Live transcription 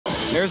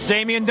There's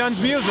Damion Dunn's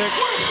music.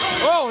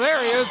 Oh,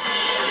 there he is.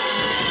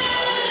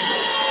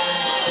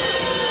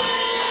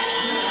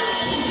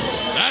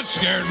 That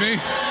scared me.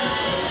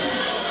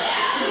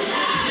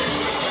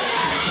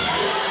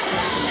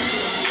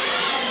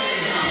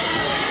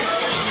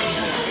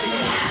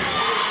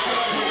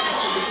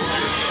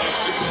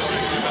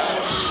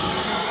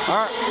 All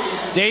right,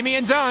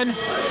 Damion Dunn.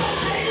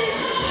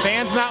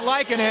 Fans not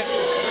liking it.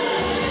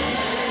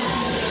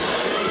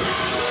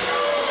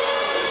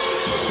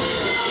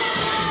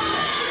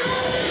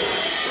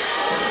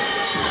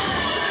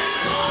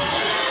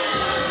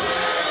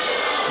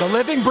 The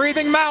living,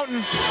 breathing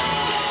mountain.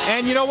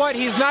 And you know what?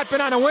 He's not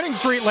been on a winning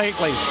streak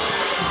lately.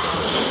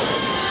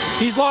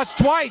 He's lost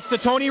twice to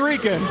Tony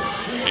Rican.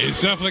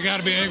 He's definitely got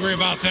to be angry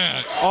about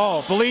that.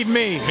 Oh, believe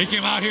me. He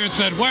came out here and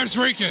said, "Where's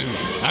Rican?"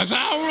 I said,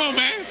 "I don't know,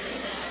 man."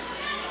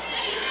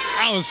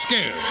 I was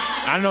scared.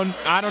 I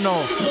don't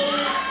know.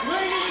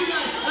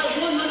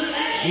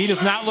 He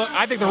does not look.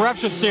 I think the ref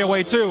should stay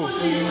away too.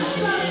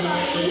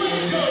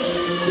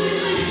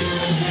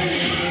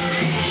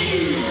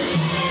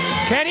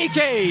 Kenny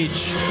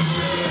Kage.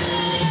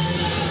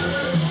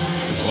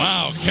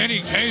 Wow,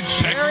 Kenny Kage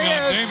checking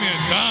out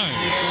Damion Dunn.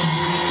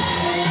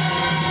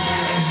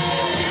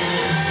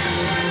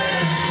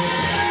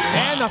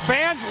 And the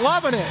fans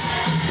loving it.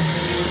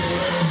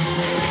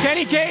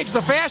 Kenny Kage,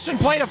 the fashion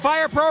plate of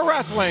Fire Pro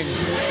Wrestling.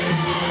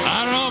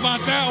 I don't know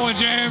about that one,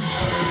 James.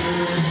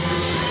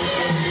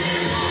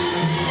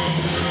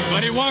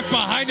 But he walked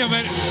behind him,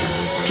 and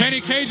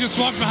Kenny Kage just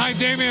walked behind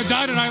Damion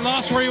Dunn, and I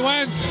lost where he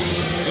went.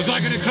 It was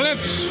like an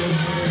eclipse.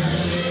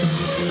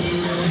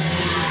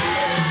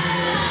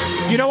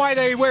 You know why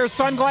they wear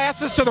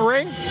sunglasses to the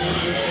ring?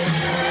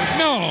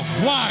 No,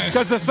 why?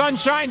 Because the sun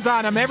shines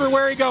on him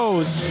everywhere he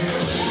goes.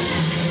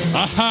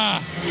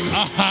 Aha,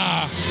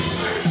 aha.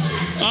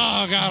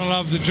 Oh, gotta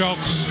love the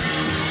jokes.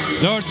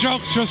 Those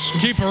jokes just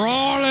keep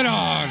rolling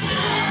on.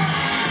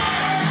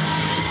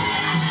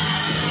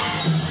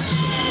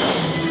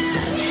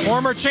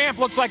 Former champ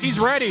looks like he's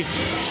ready.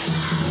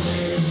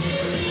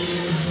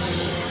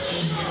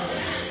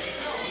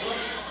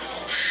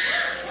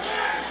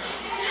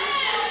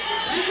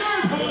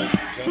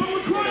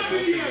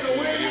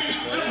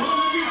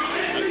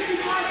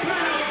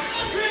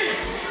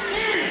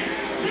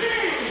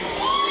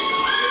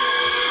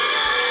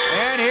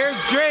 And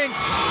here's Jynx.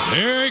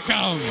 Here he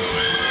comes.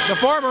 The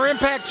former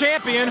Impact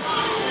champion.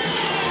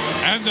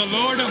 And the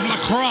Lord of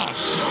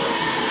Lacrosse.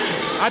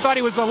 I thought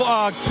he was the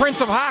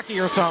Prince of Hockey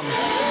or something.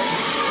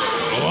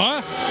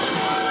 What?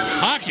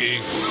 Hockey?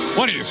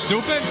 What are you,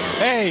 stupid?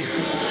 Hey,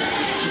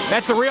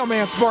 that's the real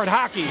man sport,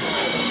 hockey.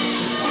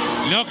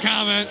 No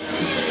comment.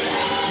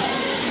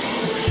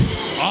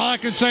 All I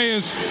can say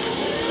is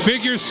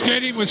figure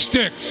skating with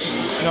sticks.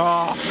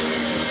 Oh.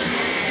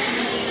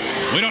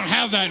 We don't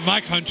have that in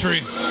my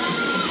country.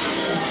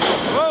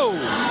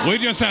 Whoa. We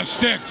just have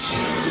sticks.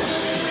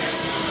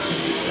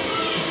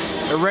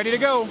 They're ready to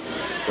go.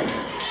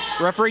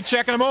 Referee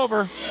checking them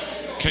over.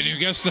 Can you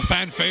guess the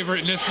fan favorite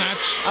in this match?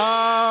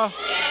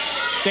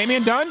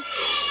 Damion Dunn?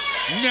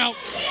 No.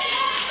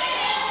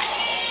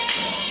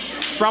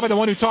 It's probably the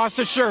one who tossed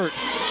his shirt.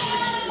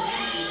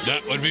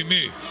 That would be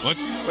me. What?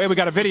 Wait, we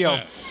got a video.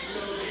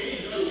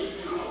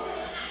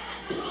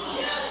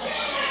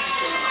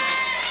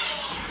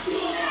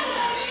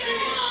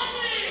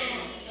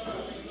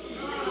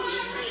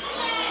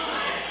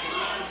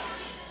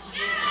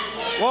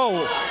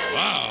 Whoa.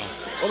 Wow.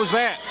 What was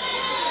that?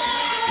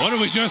 What did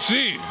we just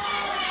see?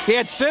 He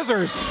had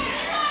scissors.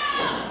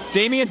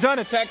 Damion Dunn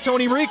attacked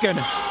Tony Rican.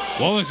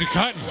 What was he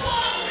cutting?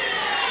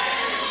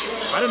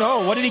 I don't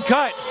know. What did he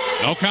cut?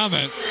 No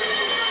comment.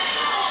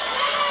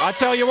 I'll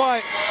tell you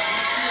what.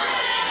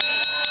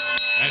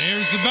 And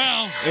here's the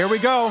bell. Here we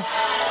go.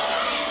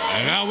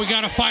 And now we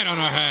got a fight on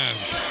our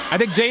hands. I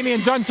think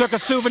Damion Dunn took a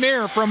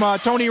souvenir from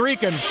Tony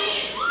Rican.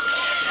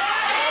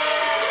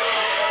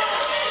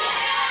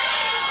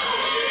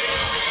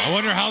 I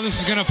wonder how this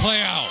is going to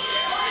play out.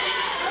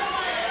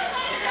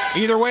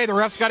 Either way, the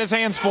ref's got his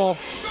hands full.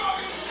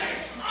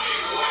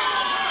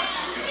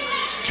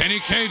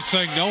 Kenny Kage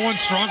saying no one's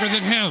stronger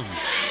than him.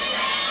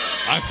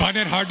 I find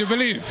it hard to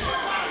believe.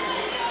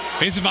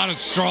 He's about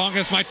as strong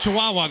as my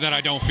chihuahua that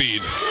I don't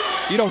feed.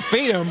 You don't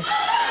feed him?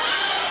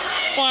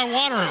 Well, I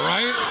water it,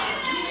 right?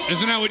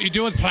 Isn't that what you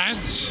do with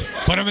plants?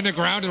 Put them in the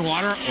ground and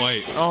water?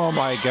 Wait. Oh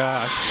my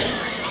gosh.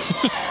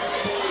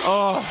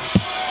 Oh.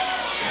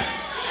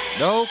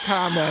 No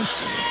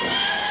comment.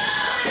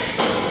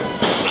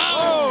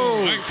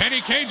 Oh! And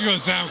Kenny Kage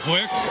goes down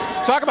quick.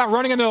 Talk about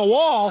running into a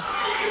wall.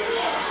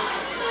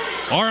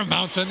 Or a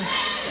mountain.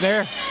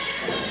 There.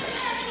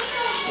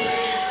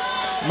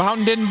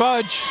 Mountain didn't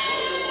budge.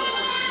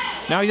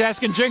 Now he's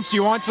asking Jynx, do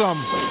you want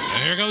some?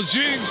 And here goes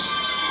Jynx.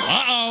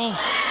 Uh-oh.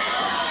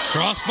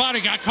 Cross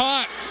body got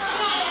caught.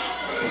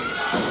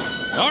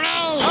 Oh,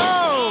 no!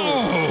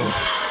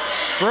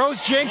 Oh! Throws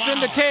Jynx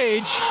into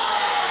Kage.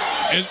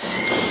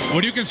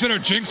 Would you consider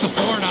Jynx a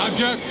foreign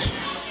object?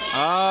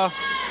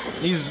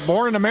 He's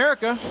born in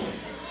America,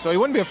 so he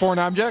wouldn't be a foreign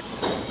object.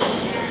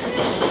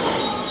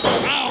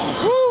 Ow!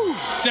 Woo!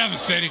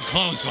 devastating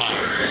clothesline.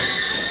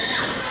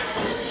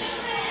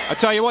 I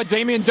tell you what,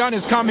 Damion Dunn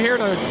has come here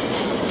to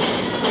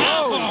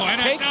and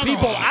take another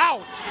people one.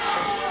 out.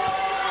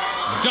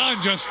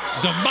 Dunn just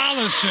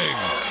demolishing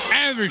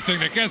everything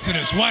that gets in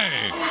his way.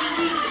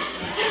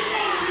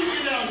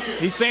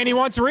 He's saying he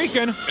wants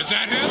Rican. Is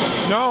that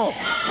him? No.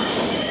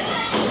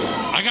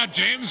 I got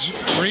James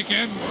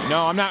Rican.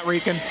 No, I'm not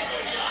Rican.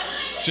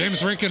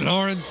 James Rican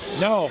Lawrence.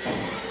 No.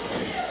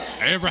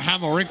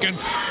 Abraham Rican.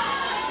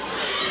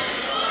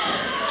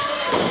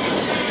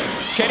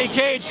 Kenny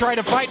Kage tried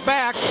to fight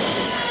back,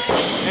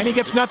 and he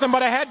gets nothing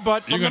but a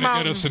headbutt from You're the going to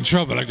mountain. get us in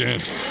trouble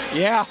again.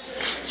 Yeah.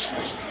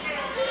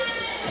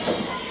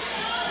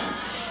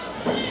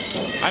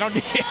 I don't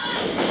need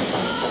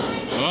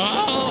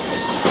Well,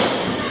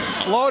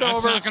 float that's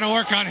over. not going to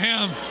work on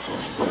him.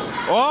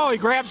 Oh, he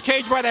grabs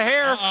Kage by the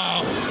hair.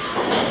 Oh!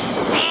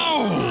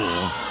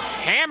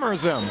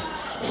 Hammers him.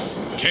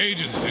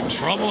 Kage is in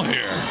trouble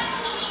here.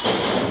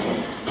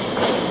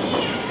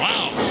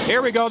 Wow.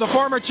 Here we go. The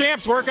former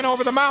champ's working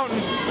over the mountain.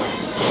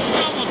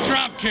 Double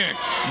drop kick.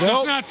 Nope.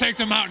 Does not take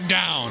the mountain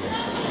down.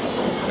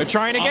 They're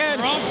trying Off again.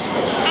 the ropes.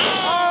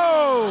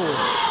 Oh!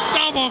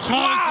 Double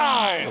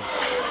clothesline. Wow!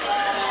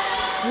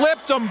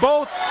 Flipped them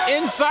both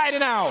inside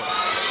and out.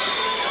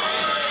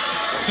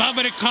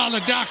 Somebody call the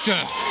doctor.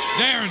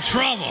 They're in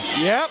trouble.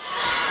 Yep.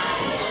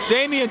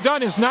 Damion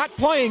Dunn is not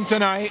playing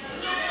tonight.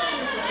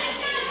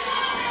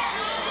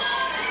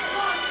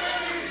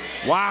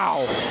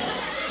 Wow.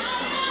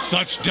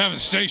 Such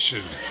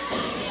devastation.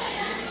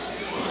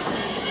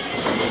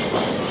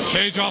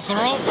 Kage off the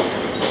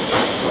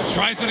ropes.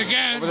 Tries it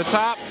again. Over the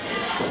top.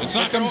 It's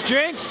Here not comes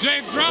Jynx.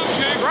 James drop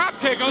kick. Drop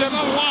kicks Goes him.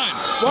 on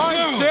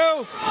One,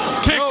 two.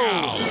 Kick No.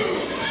 out.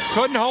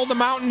 Couldn't hold the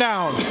mountain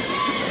down.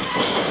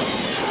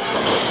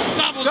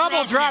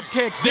 Double drop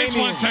kicks, This Damion.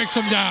 one takes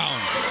him down.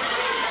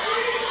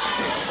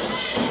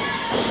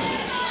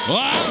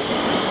 Wow.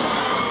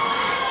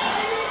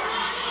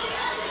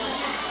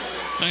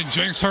 And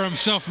Jynx hurt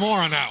himself more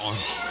on that one.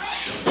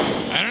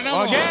 I don't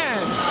know.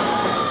 Again.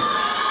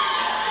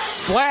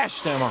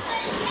 Splashed him.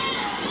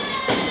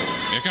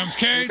 Here comes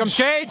Kage. Here comes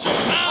Kage.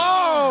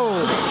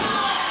 Oh!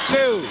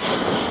 Two.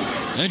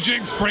 And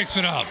Jynx breaks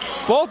it up.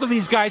 Both of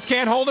these guys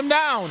can't hold him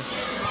down.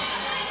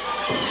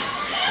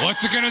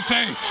 What's it gonna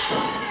take?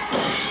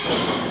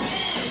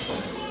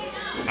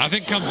 I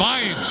think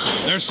combined,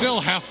 they're still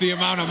half the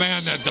amount of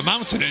man that the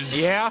mountain is.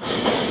 Yeah.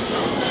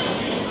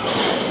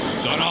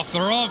 Done off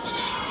the ropes.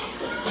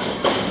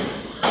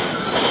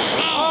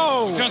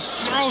 Oh!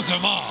 Just throws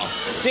him off.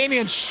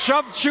 Damion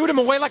shoot him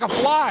away like a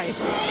fly.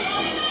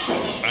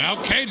 And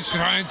now Kage is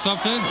trying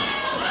something.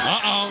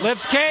 Uh-oh.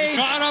 Lifts Kage.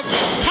 Got him.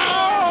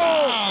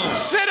 Oh!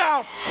 Sit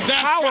out.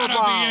 That's Power gotta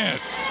bomb. be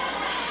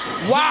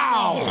it.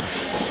 Wow.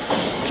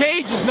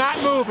 Kage is not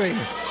moving.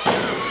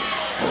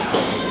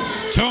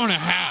 2.5.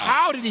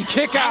 How did he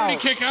kick How out? did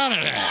he kick out of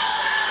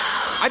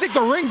that? I think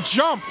the ring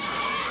jumped.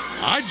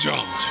 I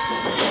jumped.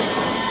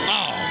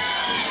 Oh.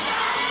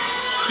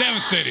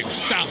 Devastating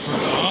stop.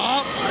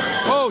 Oh.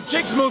 Oh,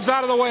 Jynx moves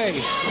out of the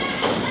way.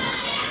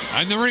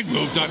 And the ring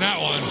moved on that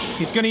one.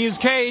 He's going to use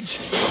Kage.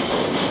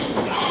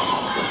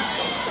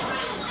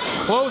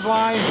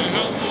 Clothesline.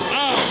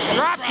 Oh.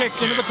 Drop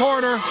kicked into the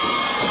corner.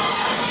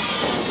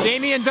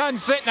 Damion Dunn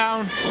sit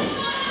down.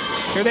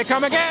 Here they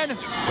come again.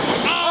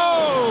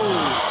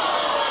 Oh!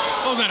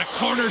 Oh, that a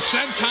corner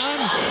senton?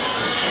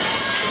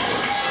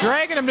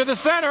 Dragging him to the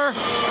center.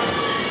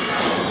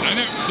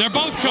 And they're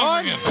both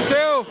One, covering him.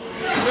 two,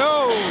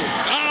 no.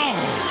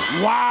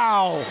 Oh!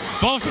 Wow.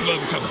 Both of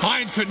them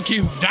combined couldn't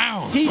keep him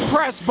down. He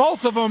pressed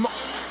both of them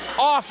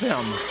off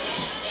him.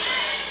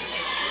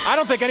 I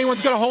don't think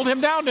anyone's going to hold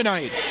him down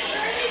tonight.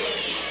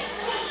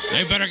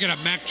 They better get a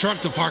Mack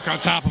truck to park on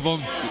top of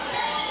him.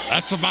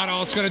 That's about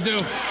all it's going to do.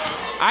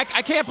 I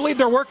can't believe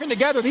they're working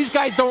together. These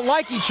guys don't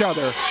like each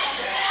other.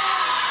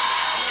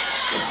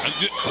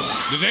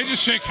 Did they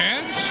just shake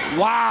hands?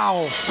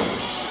 Wow.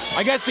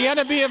 I guess the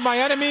enemy of my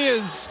enemy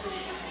is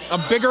a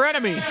bigger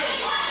enemy.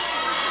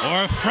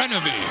 Or a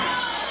frenemy?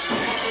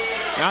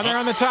 Now they're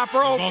on the top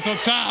rope. Both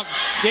up top.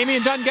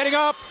 Damion Dunn getting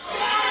up.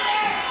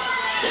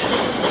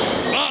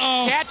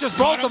 Uh-oh. Catches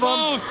both of them.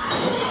 Both.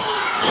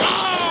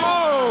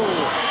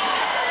 Oh!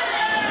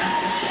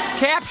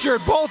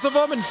 Captured both of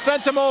them and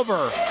sent them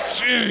over.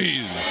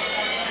 Jeez.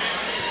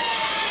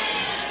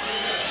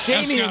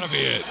 That's gotta be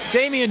it.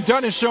 Damion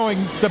Dunn is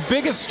showing the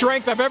biggest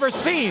strength I've ever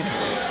seen.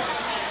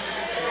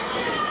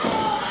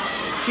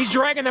 He's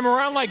dragging them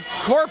around like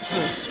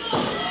corpses.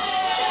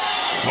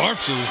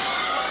 Corpses?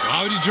 Why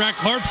would you drag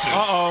corpses?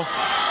 Uh-oh.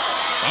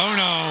 Oh,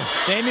 no.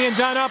 Damion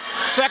Dunn up,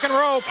 second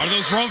rope. Are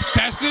those ropes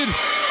tested?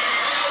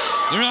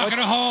 They're not going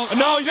to hold.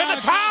 No, he's at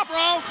the top.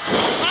 Rope.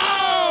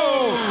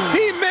 Oh!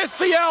 He missed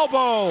the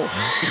elbow.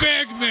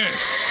 Big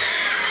miss.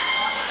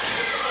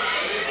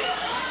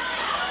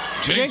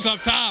 Jynx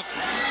up top.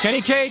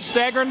 Kenny Kage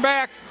staggering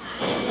back.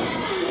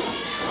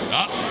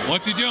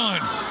 What's he doing?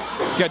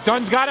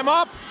 Dunn's got him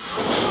up.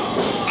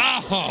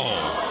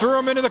 Oh. Threw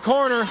him into the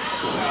corner.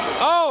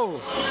 Oh!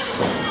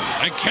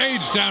 And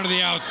Kage down to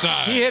the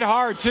outside. He hit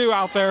hard, too,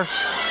 out there.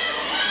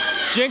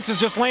 Jynx is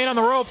just laying on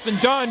the ropes and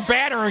Dunn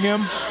battering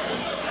him.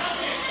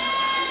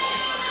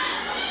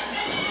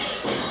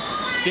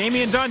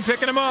 Damion Dunn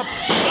picking him up.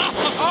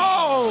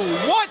 Oh,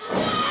 what?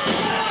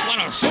 What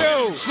a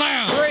 2,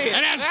 slam. 3.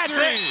 And that's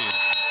 3.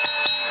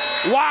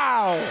 It.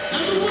 Wow.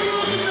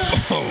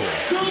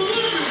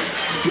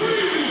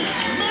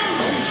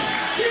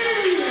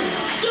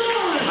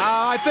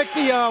 I think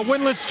the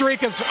winless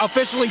streak has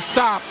officially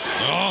stopped.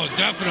 Oh,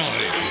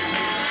 definitely.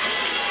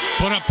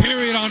 Put a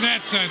period on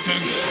that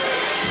sentence.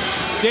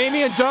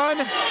 Damion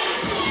Dunn,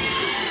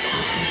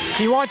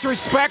 he wants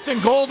respect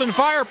in Golden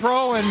Fire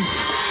Pro, and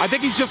I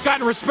think he's just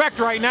gotten respect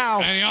right now.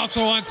 And he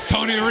also wants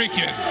Tony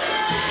Rican.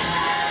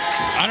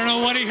 I don't know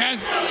what he has.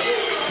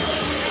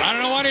 I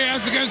don't know what he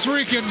has against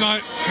Rican,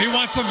 but he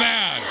wants him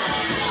bad.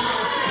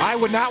 I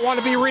would not want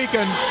to be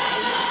Rican.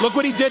 Look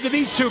what he did to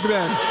these two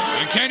men.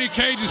 And Kenny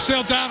Kage is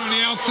still down on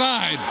the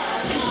outside.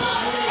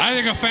 I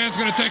think a fan's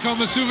going to take home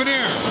the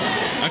souvenir.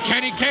 A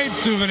Kenny Kage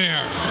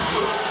souvenir.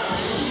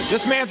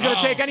 This man's going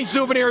to take any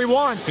souvenir he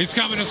wants. He's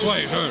coming this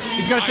way.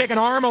 He's going to take an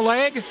arm, a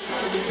leg.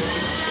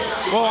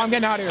 Whoa, I'm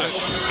getting out of here.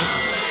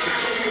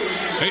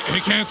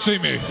 He can't see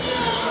me.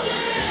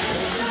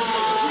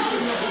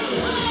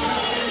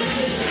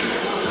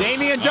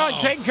 Damion Dunn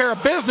taking care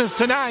of business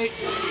tonight.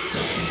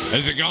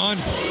 Is it gone?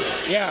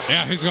 Yeah.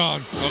 Yeah, he's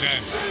gone. Okay.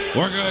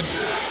 We're good.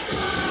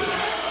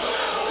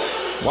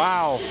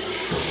 Wow.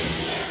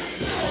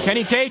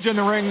 Kenny Kage in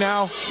the ring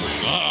now.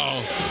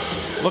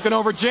 Uh-oh. Looking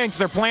over Jynx.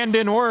 Their plan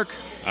didn't work.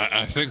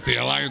 I think the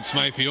alliance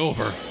might be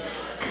over.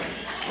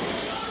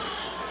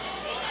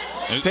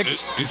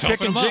 He's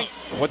picking Jynx.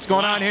 What's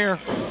going on here?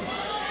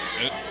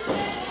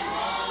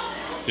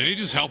 Did he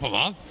just help him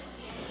up?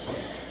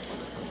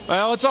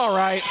 Well, it's all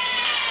right.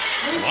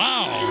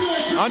 Wow.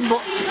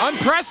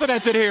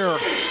 Unprecedented here.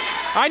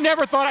 I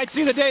never thought I'd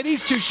see the day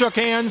these two shook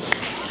hands.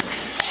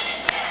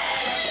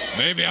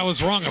 Maybe I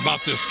was wrong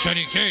about this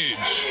Kenny Kage.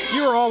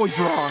 You were always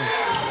wrong.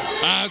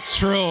 That's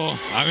true.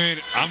 I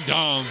mean, I'm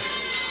dumb.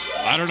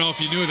 I don't know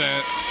if you knew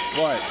that.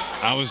 What?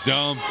 I was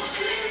dumb.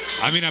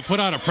 I mean, I put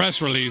out a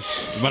press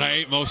release, but I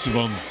ate most of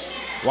them.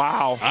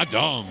 Wow. I'm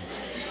dumb.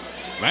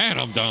 Man,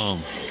 I'm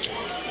dumb.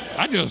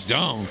 I'm just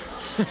dumb.